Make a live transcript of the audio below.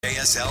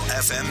KSL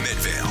FM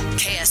Midvale.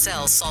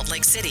 KSL Salt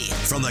Lake City.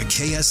 From the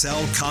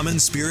KSL Common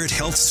Spirit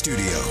Health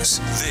Studios,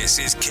 this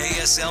is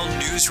KSL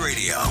News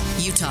Radio.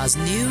 Utah's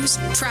news,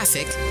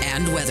 traffic,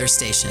 and weather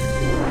station.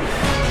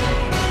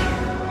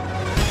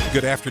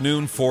 Good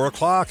afternoon, 4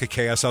 o'clock at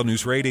KSL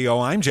News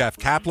Radio. I'm Jeff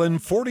Kaplan,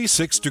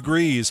 46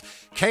 degrees.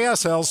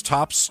 KSL's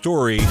top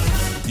story.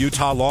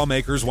 Utah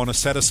lawmakers want to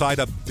set aside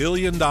 $1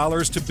 billion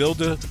to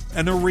build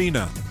an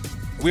arena.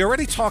 We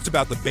already talked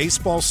about the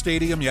baseball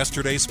stadium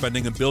yesterday,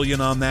 spending $1 billion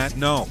on that.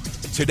 No.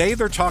 Today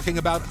they're talking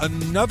about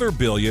another $1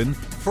 billion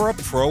for a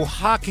pro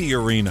hockey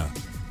arena.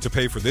 To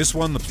pay for this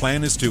one, the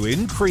plan is to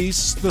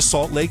increase the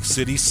Salt Lake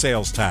City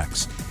sales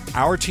tax.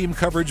 Our team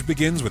coverage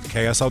begins with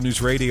KSL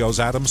News Radio's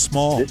Adam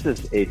Small. This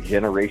is a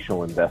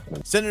generational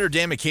investment. Senator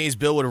Dan McKay's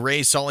bill would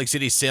raise Salt Lake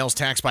City's sales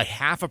tax by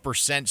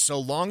 0.5% so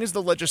long as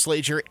the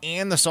legislature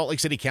and the Salt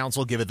Lake City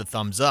Council give it the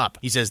thumbs up.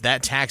 He says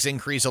that tax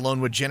increase alone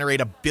would generate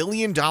 $1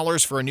 billion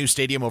for a new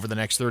stadium over the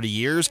next 30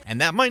 years,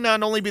 and that might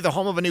not only be the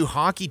home of a new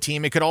hockey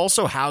team, it could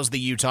also house the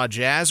Utah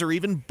Jazz or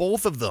even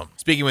both of them.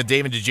 Speaking with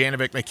David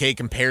Dujanovic, McKay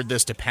compared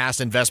this to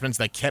past investments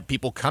that kept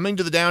people coming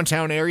to the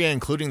downtown area,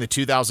 including the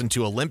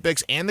 2002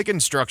 Olympics and the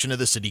construction of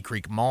the City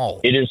Creek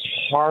Mall. It is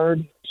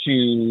hard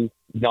to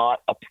not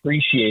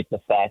appreciate the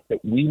fact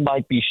that we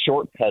might be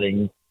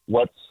shortcutting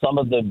what some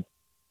of the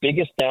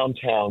biggest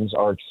downtowns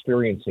are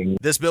experiencing.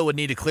 This bill would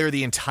need to clear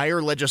the entire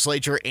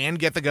legislature and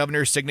get the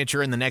governor's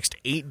signature in the next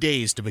 8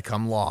 days to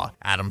become law.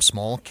 Adam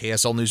Small,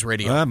 KSL News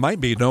Radio. That might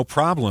be no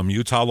problem.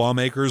 Utah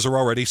lawmakers are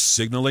already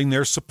signaling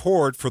their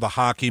support for the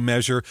hockey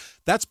measure.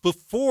 That's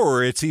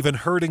before it's even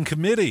heard in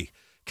committee.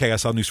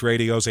 KSL News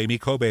Radio's Amy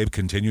Kobabe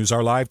continues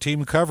our live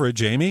team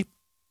coverage. Amy?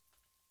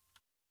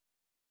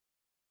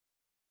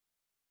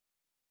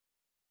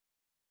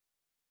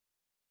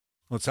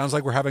 Well, it sounds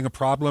like we're having a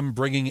problem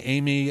bringing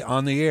Amy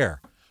on the air.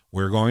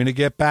 We're going to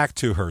get back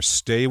to her.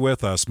 Stay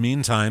with us.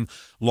 Meantime,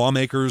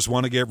 lawmakers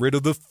want to get rid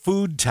of the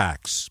food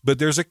tax, but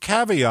there's a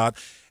caveat.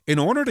 In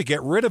order to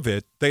get rid of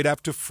it, they'd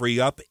have to free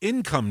up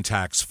income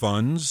tax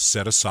funds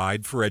set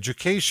aside for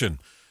education.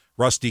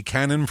 Rusty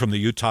Cannon from the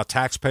Utah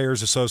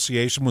Taxpayers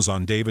Association was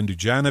on David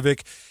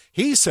Dujanovic.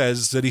 He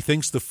says that he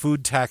thinks the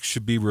food tax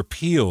should be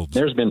repealed.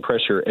 There's been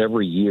pressure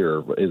every year,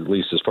 at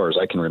least as far as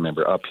I can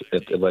remember, up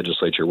at the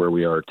legislature where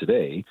we are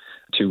today,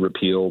 to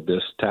repeal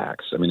this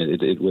tax. I mean,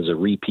 it was a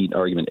repeat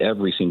argument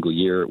every single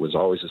year. It was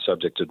always a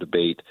subject of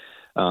debate.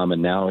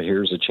 And now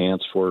here's a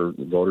chance for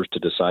voters to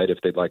decide if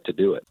they'd like to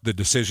do it. The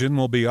decision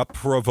will be up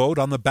for a vote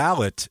on the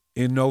ballot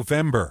in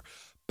November.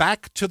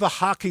 Back to the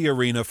hockey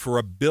arena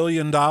for $1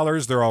 billion.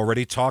 They're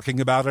already talking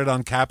about it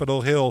on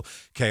Capitol Hill.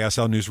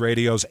 KSL News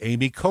Radio's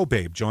Amy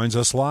Kobabe joins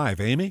us live.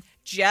 Amy?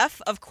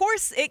 Jeff, of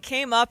course it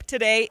came up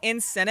today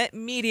in Senate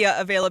media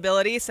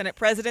availability. Senate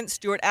President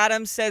Stuart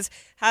Adams says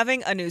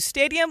having a new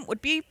stadium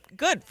would be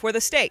good for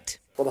the state.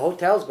 Well, the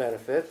hotels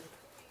benefit,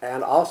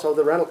 and also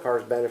the rental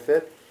cars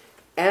benefit,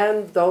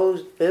 and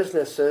those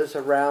businesses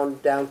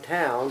around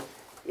downtown,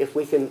 if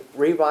we can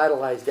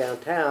revitalize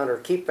downtown or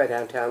keep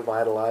downtown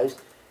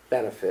vitalized,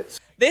 benefits.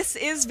 This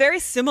is very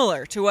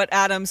similar to what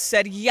Adams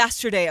said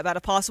yesterday about a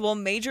possible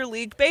Major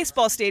League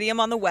Baseball stadium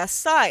on the west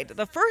side.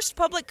 The first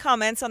public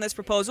comments on this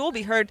proposal will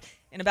be heard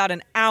in about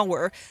an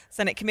hour.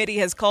 Senate committee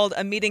has called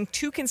a meeting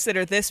to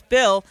consider this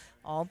bill.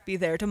 I'll be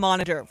there to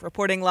monitor.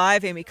 Reporting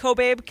live, Amy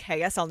Kobabe,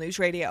 KSL News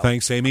Radio.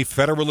 Thanks, Amy.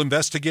 Federal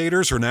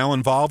investigators are now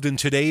involved in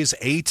today's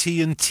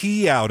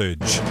AT&T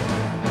outage.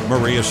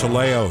 Maria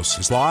Chaleos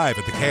is live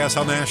at the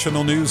KSL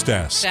National News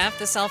Desk. Jeff,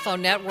 the cell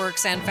phone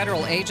networks and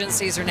federal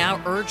agencies are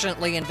now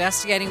urgently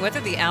investigating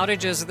whether the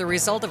outages are the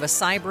result of a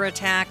cyber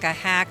attack, a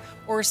hack,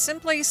 or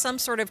simply some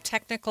sort of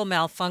technical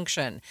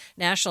malfunction.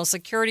 National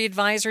Security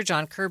Advisor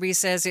John Kirby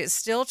says it's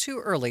still too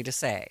early to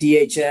say.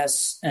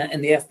 DHS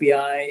and the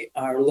FBI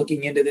are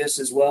looking into this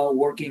as well,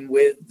 working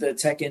with the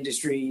tech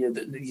industry,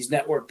 these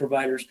network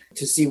providers,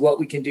 to see what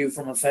we can do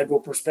from a federal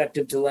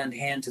perspective to lend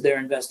hand to their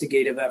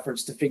investigative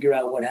efforts to figure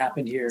out what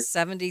happened here.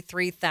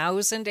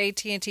 73,000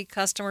 AT&T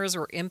customers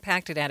were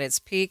impacted at its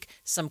peak.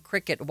 Some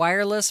Cricket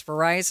Wireless,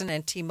 Verizon,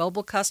 and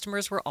T-Mobile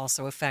customers were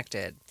also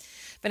affected.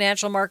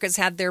 Financial markets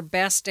had their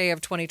best day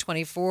of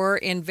 2024.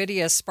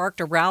 NVIDIA sparked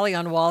a rally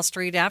on Wall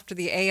Street after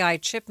the AI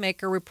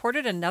chipmaker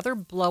reported another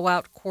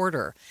blowout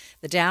quarter.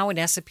 The Dow and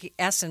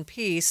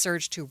S&P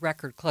surged to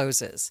record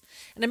closes.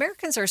 And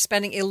Americans are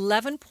spending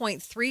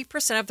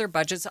 11.3% of their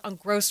budgets on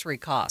grocery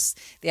costs.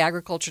 The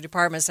Agriculture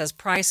Department says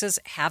prices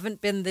haven't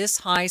been this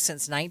high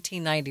since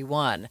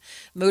 1991.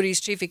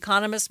 Moody's chief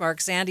economist Mark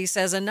Zandi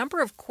says a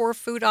number of core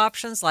food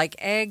options like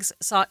eggs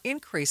saw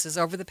increases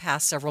over the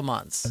past several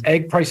months.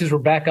 Egg prices were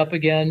back up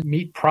again.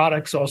 Meat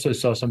products also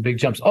saw some big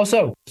jumps.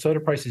 Also, soda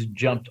prices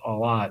jumped a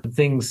lot.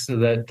 Things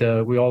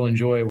that we all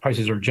enjoy,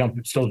 prices are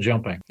still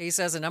jumping. He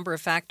says a number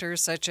of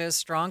factors such as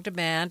strong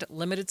demand,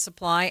 limited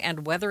supply,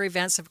 and weather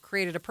events have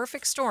created a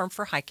perfect storm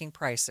for hiking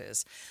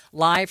prices.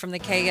 Live from the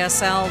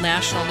KSL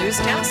National News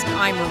Desk,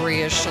 I'm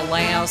Maria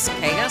Chaleos,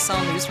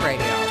 KSL News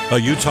Radio. A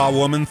Utah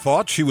woman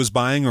thought she was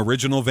buying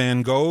original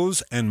Van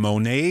Goghs and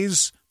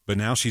Monets, but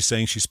now she's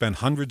saying she spent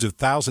hundreds of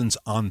thousands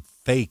on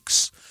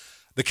fakes.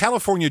 The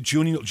California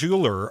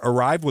jeweler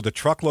arrived with a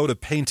truckload of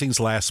paintings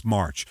last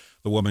March.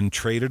 The woman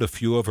traded a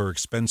few of her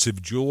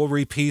expensive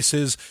jewelry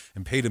pieces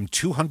and paid him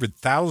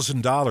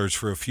 $200,000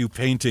 for a few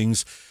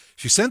paintings.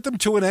 She sent them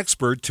to an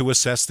expert to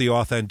assess the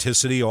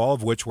authenticity, all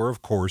of which were,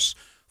 of course,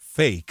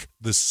 fake.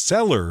 The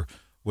seller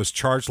was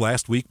charged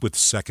last week with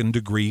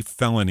second-degree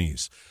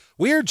felonies.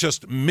 We are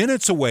just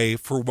minutes away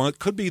from what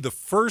could be the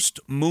first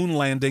moon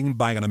landing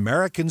by an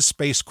American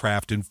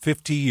spacecraft in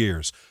 50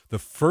 years, the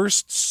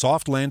first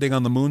soft landing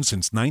on the moon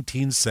since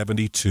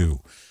 1972.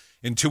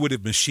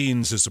 Intuitive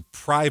Machines is a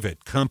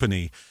private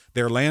company.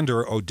 Their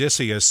lander,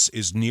 Odysseus,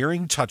 is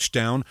nearing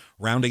touchdown,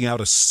 rounding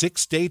out a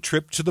 6-day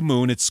trip to the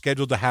moon. It's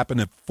scheduled to happen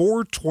at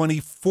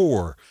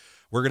 4:24.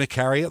 We're going to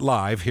carry it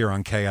live here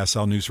on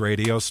KSL News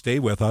Radio. Stay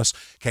with us.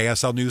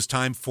 KSL News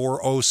Time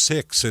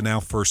 4:06. And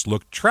now first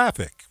look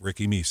traffic.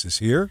 Ricky Meese is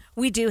here.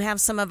 We do have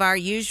some of our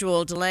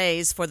usual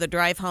delays for the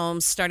drive home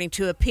starting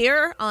to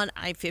appear on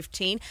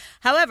I-15.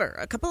 However,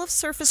 a couple of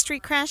surface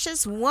street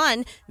crashes.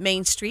 One,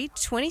 Main Street,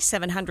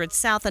 2700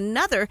 South.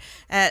 Another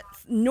at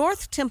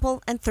North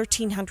Temple and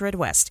 1300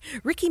 West.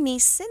 Ricky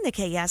Meese in the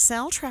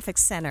KSL Traffic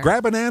Center.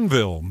 Grab an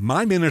anvil.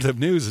 My Minute of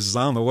News is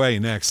on the way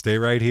next. Stay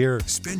right here. Spend